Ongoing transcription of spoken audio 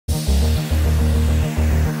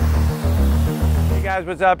guys,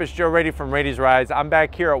 what's up? It's Joe Rady from Rady's Rides. I'm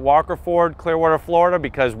back here at Walker Ford, Clearwater, Florida,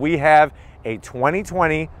 because we have a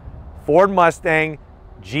 2020 Ford Mustang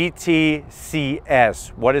GT CS.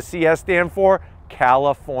 What does CS stand for?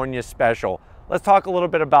 California Special. Let's talk a little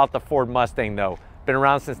bit about the Ford Mustang though. Been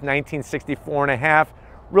around since 1964 and a half,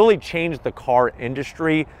 really changed the car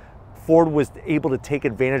industry. Ford was able to take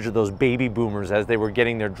advantage of those baby boomers as they were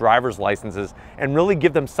getting their driver's licenses and really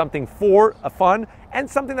give them something for fun and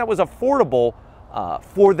something that was affordable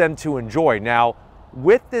for them to enjoy. Now,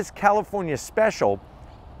 with this California Special,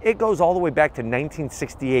 it goes all the way back to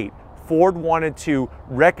 1968. Ford wanted to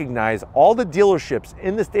recognize all the dealerships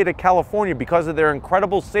in the state of California because of their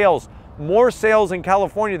incredible sales, more sales in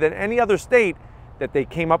California than any other state, that they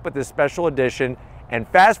came up with this special edition. And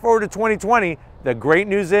fast forward to 2020, the great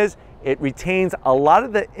news is it retains a lot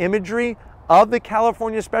of the imagery of the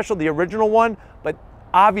California Special, the original one, but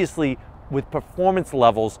obviously with performance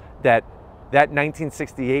levels that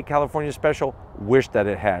 1968 California Special wished that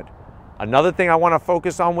it had. Another thing I want to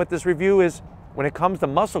focus on with this review is when it comes to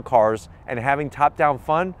muscle cars and having top-down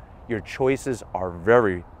fun, your choices are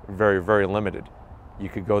very, very, very limited. You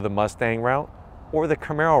could go the Mustang route or the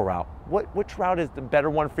Camaro route. Which route is the better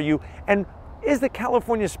one for you? And is the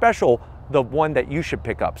California Special the one that you should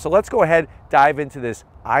pick up? So let's go ahead, dive into this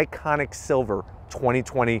iconic silver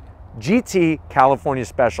 2020 GT California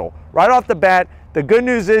Special. Right off the bat, the good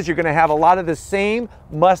news is you're gonna have a lot of the same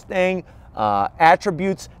Mustang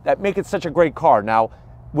attributes that make it such a great car. Now,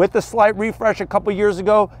 with the slight refresh a couple years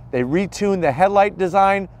ago, they retuned the headlight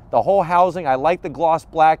design, the whole housing. I like the gloss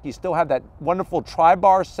black. You still have that wonderful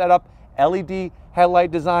tri-bar setup, LED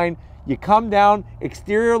headlight design. You come down,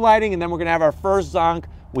 exterior lighting, and then we're gonna have our first zonk.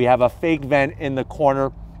 We have a fake vent in the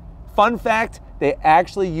corner. Fun fact, they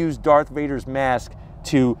actually used Darth Vader's mask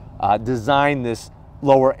to design this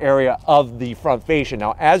lower area of the front fascia.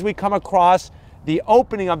 Now, as we come across the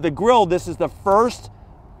opening of the grille, this is the first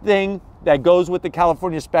thing that goes with the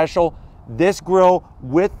California Special. This grille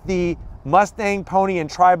with the Mustang pony and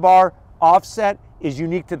tri-bar offset is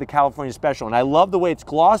unique to the California Special. And I love the way it's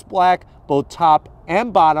gloss black, both top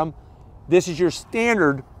and bottom. This is your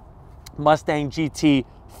standard Mustang GT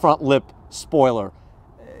front lip spoiler.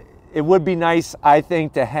 It would be nice, I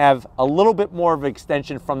think, to have a little bit more of an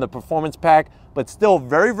extension from the performance pack, but still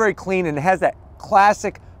very, very clean, and it has that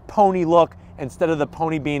classic pony look instead of the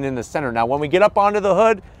pony being in the center. Now, when we get up onto the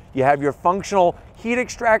hood, you have your functional heat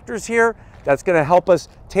extractors here. That's gonna help us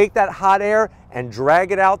take that hot air and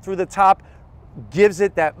drag it out through the top. Gives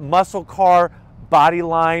it that muscle car body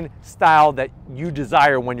line style that you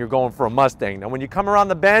desire when you're going for a Mustang. Now, when you come around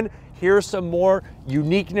the bend, here's some more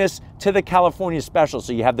uniqueness to the California Special.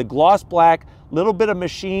 So you have the gloss black, little bit of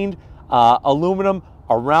machined aluminum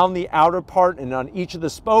around the outer part and on each of the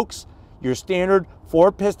spokes. Your standard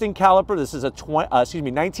 4-piston caliper. This is a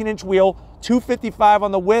 19-inch wheel, 255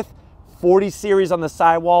 on the width, 40 series on the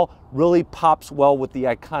sidewall. Really pops well with the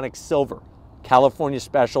iconic silver. California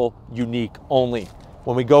Special, unique only.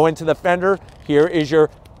 When we go into the fender, here is your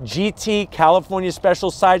GT California Special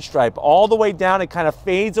side stripe. All the way down, it kind of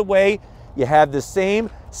fades away. You have the same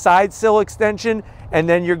side sill extension, and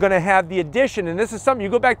then you're gonna have the addition, and this is something, you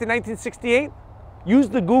go back to 1968, use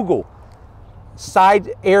the Google,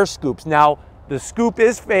 side air scoops. Now, the scoop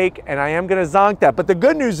is fake, and I am gonna zonk that, but the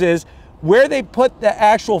good news is, where they put the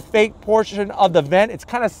actual fake portion of the vent, it's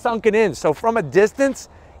kind of sunken in. So from a distance,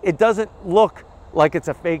 it doesn't look like it's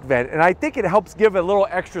a fake vent. And I think it helps give a little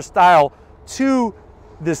extra style to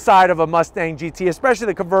the side of a Mustang GT, especially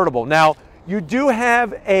the convertible. Now, you do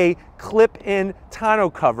have a clip-in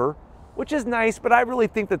tonneau cover, which is nice, but I really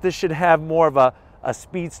think that this should have more of a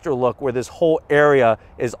speedster look where this whole area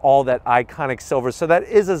is all that iconic silver. So that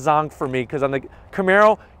is a zonk for me, because on the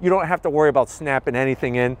Camaro, you don't have to worry about snapping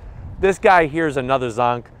anything in. This guy here is another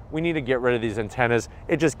zonk. We need to get rid of these antennas.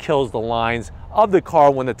 It just kills the lines of the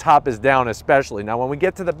car when the top is down especially. Now when we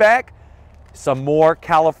get to the back, some more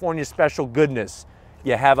California Special goodness.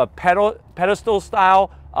 You have a pedestal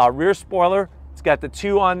style rear spoiler. It's got the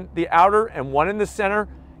 2 on the outer and 1 in the center.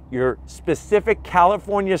 Your specific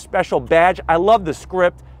California Special badge. I love the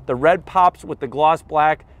script. The red pops with the gloss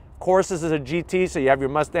black. Of course, this is a GT, so you have your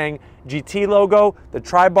Mustang GT logo, the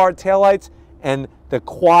tri-bar taillights, and the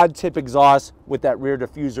quad tip exhaust with that rear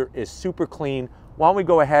diffuser is super clean. Why don't we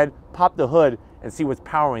go ahead, pop the hood, and see what's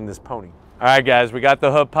powering this pony. All right, guys, we got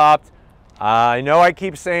the hood popped. I know I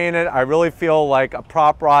keep saying it. I really feel like a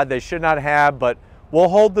prop rod they should not have, but we'll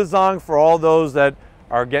hold the zonk for all those that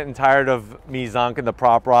are getting tired of me zonking the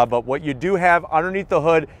prop rod. But what you do have underneath the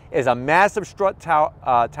hood is a massive strut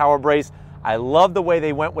tower brace. I love the way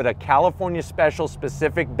they went with a California Special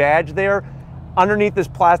specific badge there. Underneath this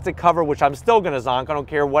plastic cover, which I'm still gonna zonk, I don't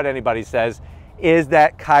care what anybody says, is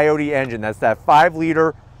that Coyote engine. That's that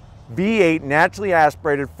 5-liter V8 naturally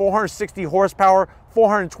aspirated, 460 horsepower,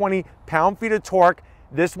 420 pound-feet of torque.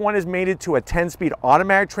 This one is mated to a 10-speed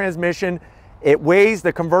automatic transmission.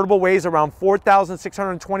 The convertible weighs around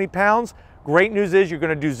 4,620 pounds. Great news is you're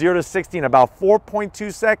gonna do 0 to 60 in about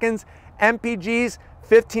 4.2 seconds. MPGs,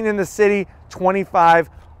 15 in the city, 25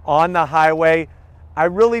 on the highway. I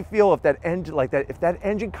really feel if that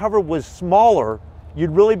engine cover was smaller,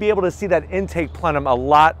 you'd really be able to see that intake plenum a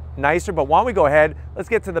lot nicer. But why don't we go ahead, let's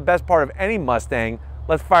get to the best part of any Mustang.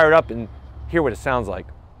 Let's fire it up and hear what it sounds like.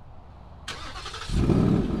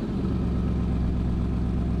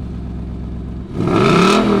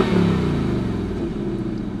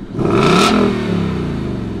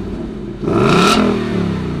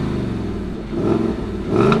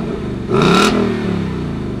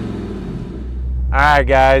 All right,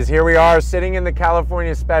 guys, here we are sitting in the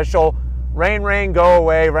California Special. Rain, rain, go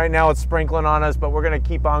away. Right now it's sprinkling on us, but we're gonna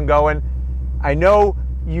keep on going. I know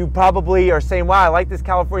you probably are saying, wow, I like this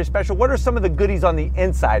California Special. What are some of the goodies on the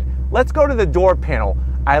inside? Let's go to the door panel.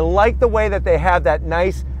 I like the way that they have that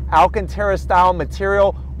nice Alcantara style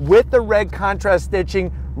material with the red contrast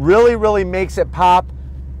stitching. Really makes it pop.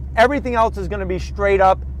 Everything else is gonna be straight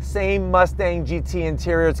up, same Mustang GT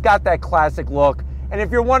interior. It's got that classic look. And if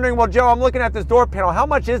you're wondering, well, Joe, I'm looking at this door panel, how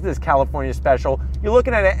much is this California Special? You're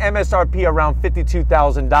looking at an MSRP around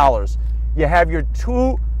 $52,000. You have your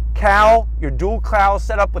dual cowl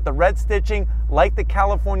set up with the red stitching, like the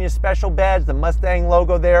California Special badge, the Mustang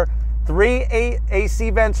logo there. 3 AC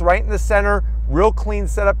vents right in the center, real clean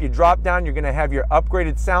setup. You drop down, you're gonna have your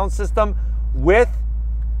upgraded sound system with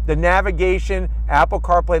the navigation, Apple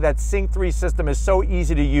CarPlay. That Sync 3 system is so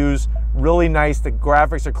easy to use, really nice. The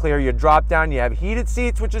graphics are clear. You drop down, you have heated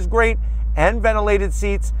seats, which is great, and ventilated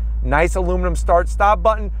seats. Nice aluminum start-stop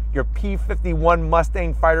button. Your P-51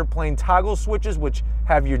 Mustang fighter plane toggle switches, which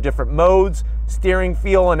have your different modes, steering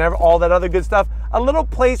feel, and all that other good stuff. A little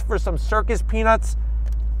place for some circus peanuts.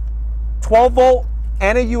 12 volt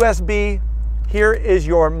and a USB. Here is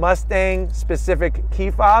your Mustang specific key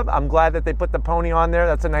fob. I'm glad that they put the pony on there.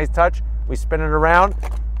 That's a nice touch. We spin it around.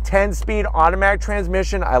 10-speed automatic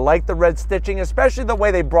transmission. I like the red stitching, especially the way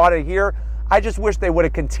they brought it here. I just wish they would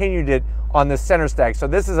have continued it on the center stack. So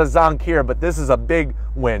this is a zonk here, but this is a big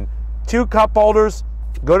win. 2 cup holders,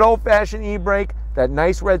 good old-fashioned e-brake, that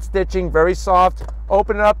nice red stitching, very soft.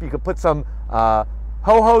 Open it up, you can put some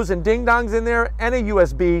ho-hos and ding-dongs in there, and a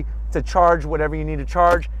USB to charge whatever you need to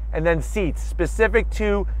charge. And then seats specific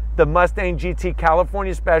to the Mustang GT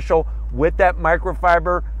California Special with that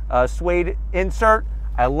microfiber suede insert.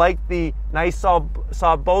 I like the nice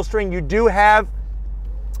soft bolstering. You do have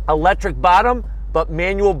electric bottom, but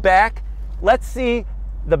manual back. Let's see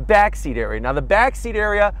the back seat area. Now the back seat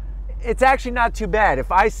area, it's actually not too bad.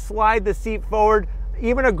 If I slide the seat forward,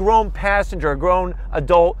 even a grown passenger, a grown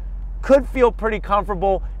adult, could feel pretty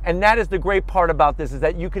comfortable. And that is the great part about this, is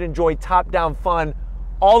that you can enjoy top-down fun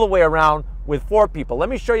all the way around with 4 people. Let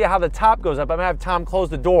me show you how the top goes up. I'm gonna have Tom close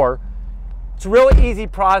the door. It's a really easy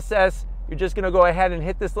process. You're just gonna go ahead and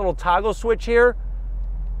hit this little toggle switch here.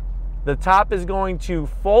 The top is going to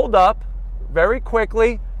fold up very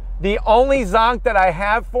quickly. The only zonk that I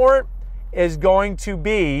have for it is going to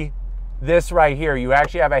be this right here. You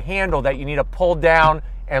actually have a handle that you need to pull down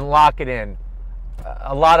and lock it in.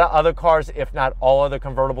 A lot of other cars, if not all other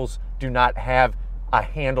convertibles, do not have a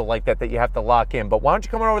handle like that you have to lock in. But why don't you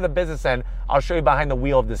come on over to the business end? I'll show you behind the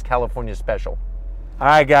wheel of this California Special. All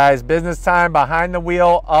right, guys, business time behind the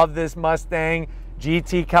wheel of this Mustang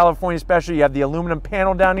GT California Special. You have the aluminum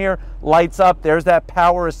panel down here, lights up. There's that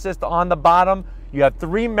power assist on the bottom. You have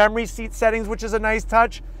 3 memory seat settings, which is a nice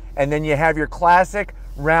touch. And then you have your classic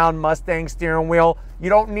round Mustang steering wheel. You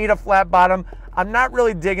don't need a flat bottom. I'm not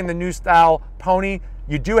really digging the new style pony.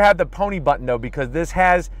 You do have the pony button though, because this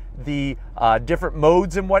has the different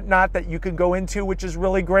modes and whatnot that you can go into, which is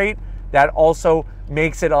really great. That also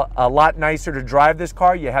makes it a lot nicer to drive this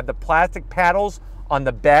car. You have the plastic paddles on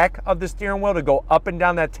the back of the steering wheel to go up and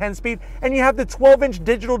down that 10-speed, and you have the 12-inch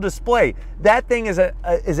digital display. That thing is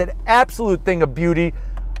an absolute thing of beauty.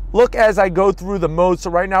 Look as I go through the modes. So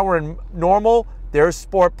right now we're in normal. There's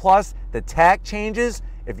Sport Plus. The tack changes.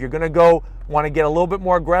 If you're gonna want to get a little bit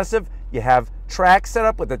more aggressive, you have track set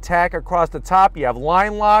up with the tack across the top. You have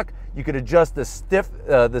line lock. You could adjust the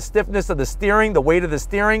stiffness of the steering, the weight of the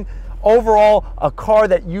steering. Overall, a car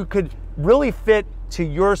that you could really fit to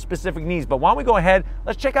your specific needs. But why don't we go ahead,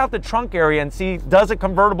 let's check out the trunk area and see, does a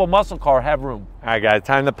convertible muscle car have room? All right, guys,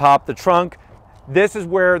 time to pop the trunk. This is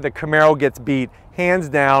where the Camaro gets beat, hands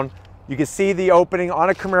down. You can see the opening on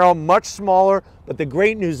a Camaro, much smaller, but the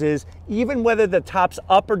great news is, even whether the top's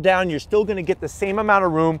up or down, you're still gonna get the same amount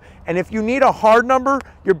of room. And if you need a hard number,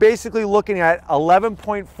 you're basically looking at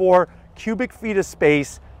 11.4 cubic feet of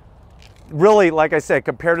space. Really, like I said,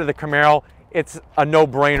 compared to the Camaro, it's a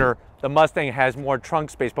no-brainer. The Mustang has more trunk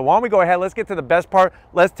space. But why don't we go ahead, let's get to the best part.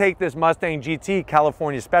 Let's take this Mustang GT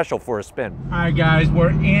California Special for a spin. All right, guys, we're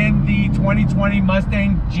in the 2020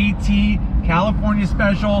 Mustang GT California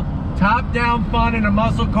Special. Top-down fun in a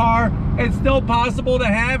muscle car. It's still possible to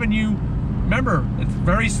have, and you remember, it's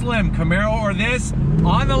very slim. Camaro or this,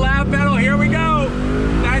 on the loud pedal, here we go.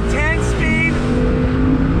 That 10-speed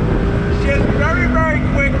shifts very, very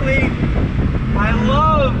quickly. I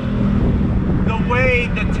love the way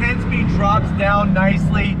the 10-speed drops down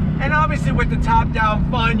nicely. And obviously with the top-down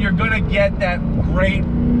fun, you're gonna get that great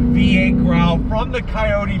V8 growl from the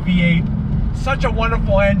Coyote V8. Such a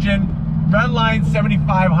wonderful engine. Redline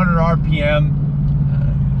 7,500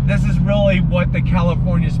 RPM. This is really what the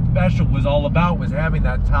California Special was all about, was having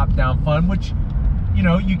that top-down fun, which, you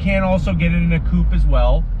know, you can also get it in a coupe as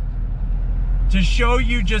well. To show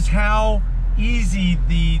you just how easy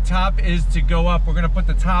the top is to go up, we're gonna put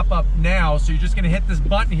the top up now. So you're just gonna hit this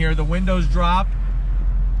button here, the windows drop,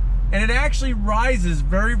 and it actually rises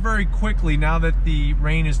very, very quickly now that the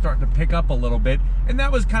rain is starting to pick up a little bit. And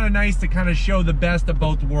that was kind of nice to kind of show the best of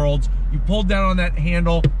both worlds. You pull down on that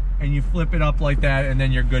handle and you flip it up like that, and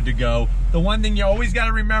then you're good to go. The one thing you always got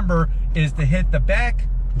to remember is to hit the back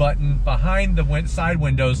button behind the side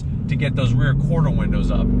windows to get those rear quarter windows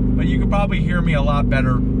up. But you can probably hear me a lot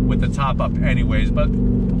better with the top up anyways. But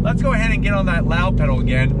let's go ahead and get on that loud pedal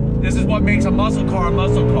again. This is what makes a muscle car a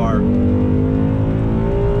muscle car.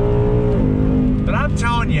 But I'm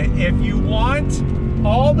telling you, if you want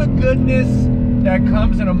all the goodness that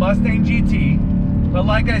comes in a Mustang GT, but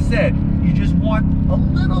like I said, you just want a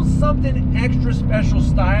little something extra special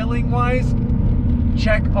styling wise,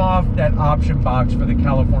 check off that option box for the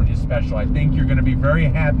California Special. I think you're gonna be very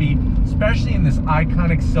happy, especially in this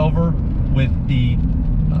iconic silver with the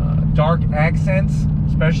dark accents,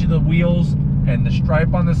 especially the wheels and the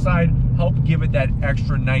stripe on the side, help give it that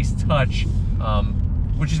extra nice touch,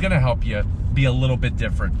 which is gonna help you be a little bit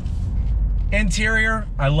different. Interior,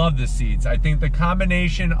 I love the seats. I think the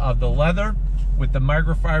combination of the leather with the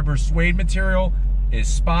microfiber suede material is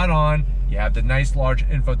spot on. You have the nice large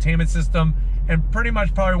infotainment system, and pretty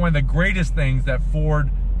much probably one of the greatest things that Ford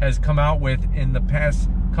has come out with in the past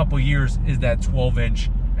couple years is that 12-inch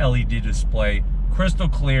LED display, crystal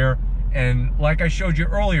clear. And like I showed you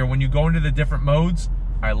earlier, when you go into the different modes,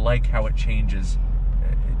 I like how it changes.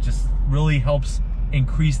 It just really helps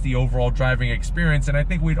increase the overall driving experience. And I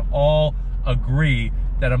think we'd all agree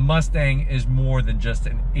that a Mustang is more than just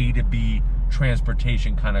an A to B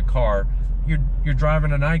transportation kind of car. You're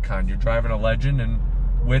driving an icon, you're driving a legend, and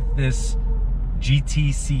with this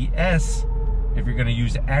GTCS, if you're going to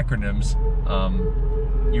use acronyms,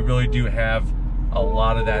 you really do have a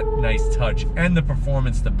lot of that nice touch and the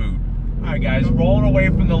performance to boot. All right, guys, rolling away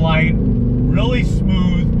from the light, really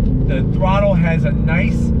smooth. The throttle has a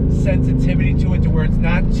nice sensitivity to it, to where it's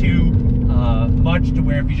not too much to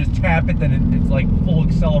where if you just tap it, then it's like full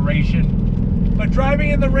acceleration. But driving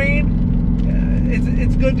in the rain,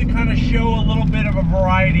 it's good to kind of show a little bit of a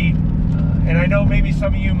variety. And I know maybe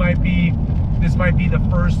some of you this might be the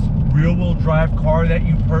first rear-wheel drive car that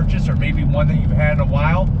you purchase, or maybe one that you've had in a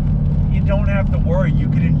while. You don't have to worry. You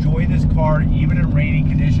can enjoy this car even in rainy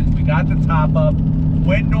conditions. We got the top up.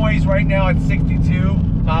 Wind noise right now at 62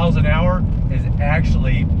 miles an hour is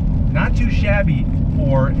actually not too shabby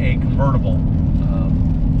for a convertible.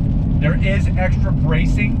 There is extra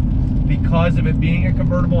bracing because of it being a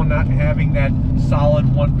convertible and not having that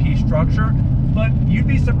solid one-piece structure. But you'd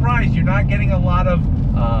be surprised, you're not getting a lot of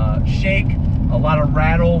shake, a lot of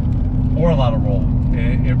rattle, or a lot of roll.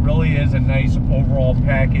 It really is a nice overall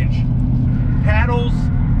package. Paddles,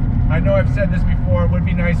 I know I've said this before, it would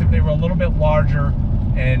be nice if they were a little bit larger,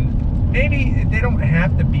 and maybe they don't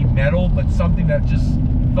have to be metal, but something that just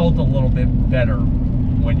felt a little bit better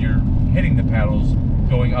when you're hitting the paddles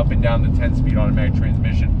going up and down the 10-speed automatic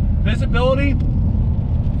transmission. Visibility,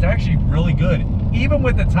 it's actually really good, even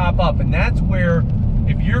with the top up. And that's where,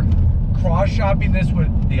 if you're cross-shopping this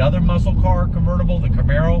with the other muscle car convertible, the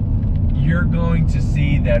Camaro, you're going to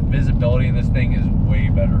see that visibility in this thing is way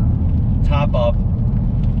better. Top up,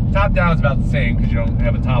 top down is about the same because you don't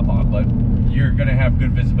have a top on, but you're going to have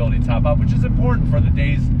good visibility top up, which is important for the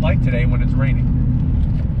days like today when it's raining.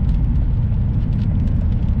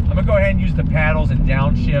 I'm going to go ahead and use the paddles and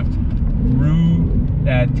downshift through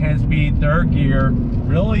that 10-speed third gear.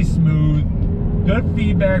 Really smooth, good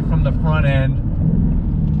feedback from the front end.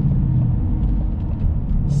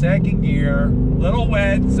 second gear, little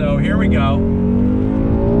wet, so here we go.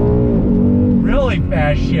 Really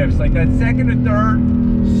fast shifts, like that second to third,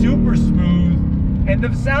 super smooth. And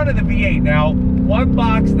the sound of the V8. Now, one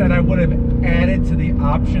box that I would have added to the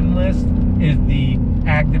option list is the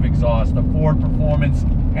active exhaust. The Ford Performance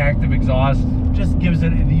active exhaust just gives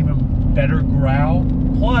it an even better growl.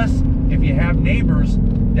 Plus, if you have neighbors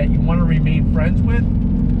that you want to remain friends with,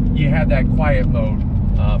 you have that quiet mode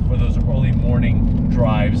for those early morning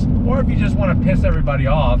drives. Or if you just want to piss everybody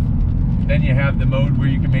off, then you have the mode where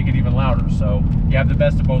you can make it even louder. So you have the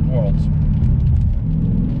best of both worlds.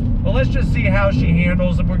 But let's just see how she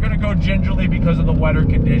handles, and we're going to go gingerly because of the weather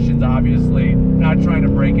conditions, obviously. Not trying to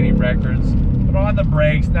break any records. But on the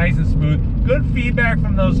brakes, nice and smooth. Good feedback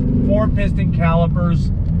from those 4-piston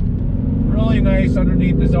calipers. Really nice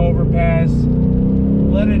underneath this overpass.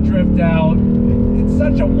 Let it drift out. It's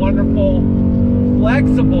such a wonderful,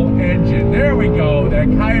 flexible engine. There we go. That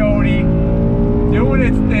Coyote doing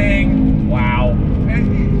its thing. Wow.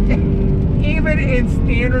 Even in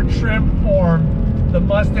standard trim form, the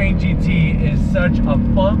Mustang GT is such a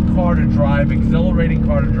fun car to drive, exhilarating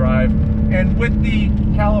car to drive. And with the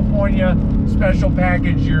California Special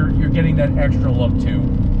package, you're getting that extra look too.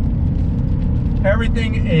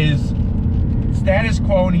 Everything is status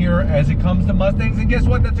quo in here as it comes to Mustangs, and guess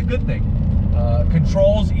what? That's a good thing.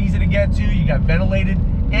 Controls easy to get to. You got ventilated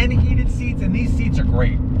and heated seats, and these seats are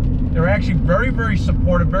great. They're actually very, very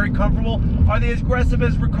supportive, very comfortable. Are they as aggressive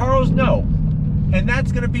as Recaro's? No. And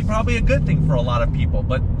that's going to be probably a good thing for a lot of people,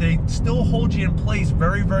 but they still hold you in place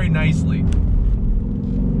very, very nicely.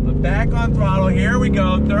 But back on throttle, here we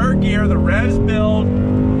go. Third gear, the revs build.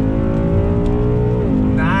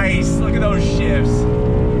 Nice, look at those shifts.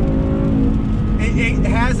 It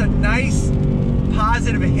has a nice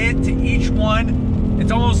positive hit to each one.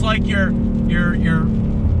 It's almost like you're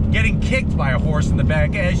getting kicked by a horse in the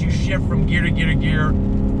back as you shift from gear to gear to gear.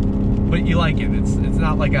 But you like it. It's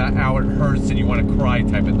not like a ow, it hurts and you want to cry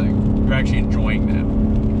type of thing. You're actually enjoying that.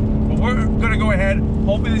 But we're going to go ahead.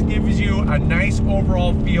 Hopefully this gives you a nice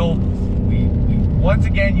overall feel. We once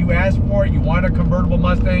again, you asked for it. You want a convertible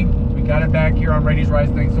Mustang. We got it back here on Rady's Rise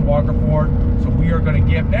thanks to Walker Ford. So we are going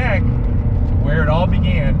to get back to where it all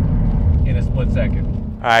began in a split second.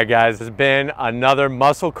 All right, guys. It's been another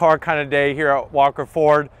muscle car kind of day here at Walker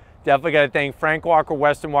Ford. Definitely got to thank Frank Walker,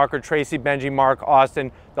 Weston Walker, Tracy, Benji, Mark,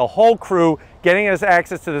 Austin, the whole crew getting us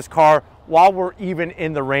access to this car while we're even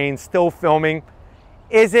in the rain, still filming.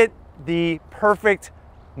 Is it the perfect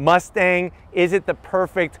Mustang? Is it the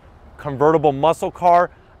perfect convertible muscle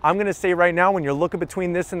car? I'm going to say right now, when you're looking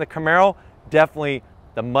between this and the Camaro, definitely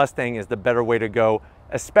the Mustang is the better way to go,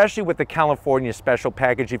 especially with the California Special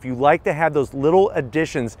package. If you like to have those little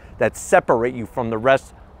additions that separate you from the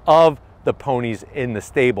rest of the ponies in the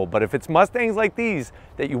stable. But if it's Mustangs like these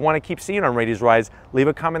that you want to keep seeing on Rady's Rise, leave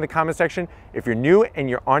a comment in the comment section. If you're new and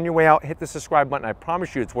you're on your way out, hit the subscribe button. I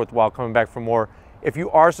promise you it's worthwhile coming back for more. If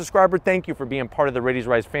you are a subscriber, thank you for being part of the Rady's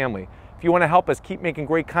Rise family. If you want to help us keep making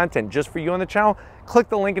great content just for you on the channel, click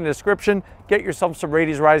the link in the description. Get yourself some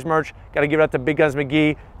Rady's Rise merch. Got to give it out to Big Guns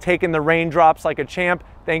McGee, taking the raindrops like a champ.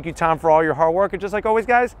 Thank you, Tom, for all your hard work. And just like always,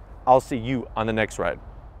 guys, I'll see you on the next ride.